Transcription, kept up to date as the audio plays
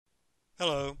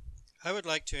Hello, I would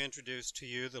like to introduce to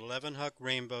you the Levenhuk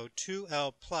Rainbow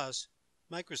 2L Plus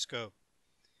microscope.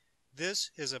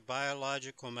 This is a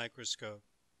biological microscope.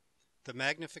 The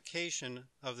magnification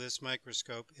of this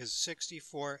microscope is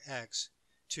 64x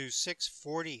to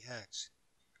 640x.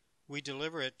 We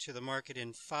deliver it to the market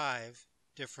in 5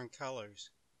 different colors.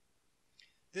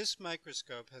 This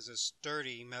microscope has a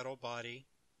sturdy metal body,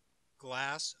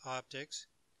 glass optics,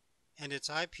 and its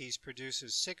eyepiece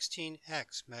produces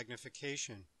 16x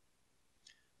magnification.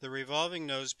 The revolving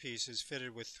nose piece is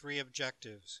fitted with 3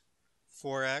 objectives,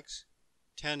 4x,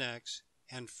 10x,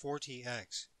 and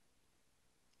 40x.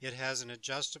 It has an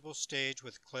adjustable stage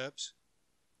with clips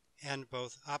and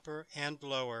both upper and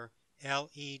lower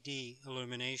LED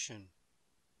illumination.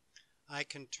 I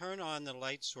can turn on the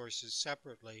light sources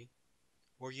separately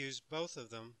or use both of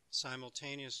them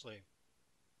simultaneously.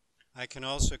 I can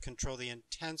also control the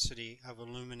intensity of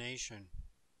illumination.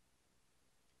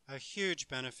 A huge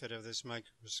benefit of this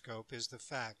microscope is the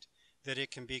fact that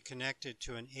it can be connected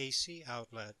to an AC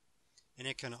outlet, and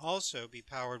it can also be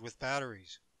powered with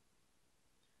batteries.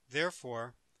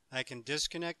 Therefore, I can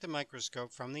disconnect the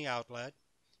microscope from the outlet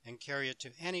and carry it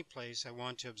to any place I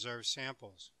want to observe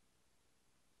samples.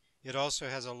 It also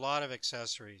has a lot of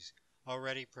accessories,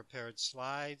 already prepared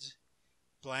slides,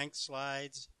 blank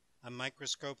slides, a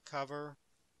microscope cover,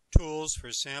 tools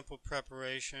for sample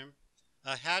preparation,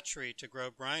 a hatchery to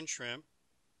grow brine shrimp,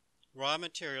 raw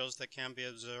materials that can be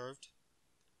observed,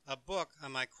 a book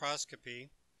on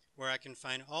microscopy where I can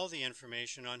find all the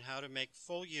information on how to make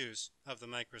full use of the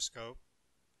microscope,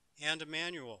 and a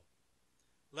manual.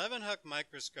 Levenhuk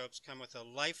microscopes come with a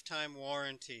lifetime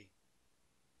warranty.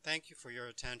 Thank you for your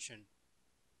attention.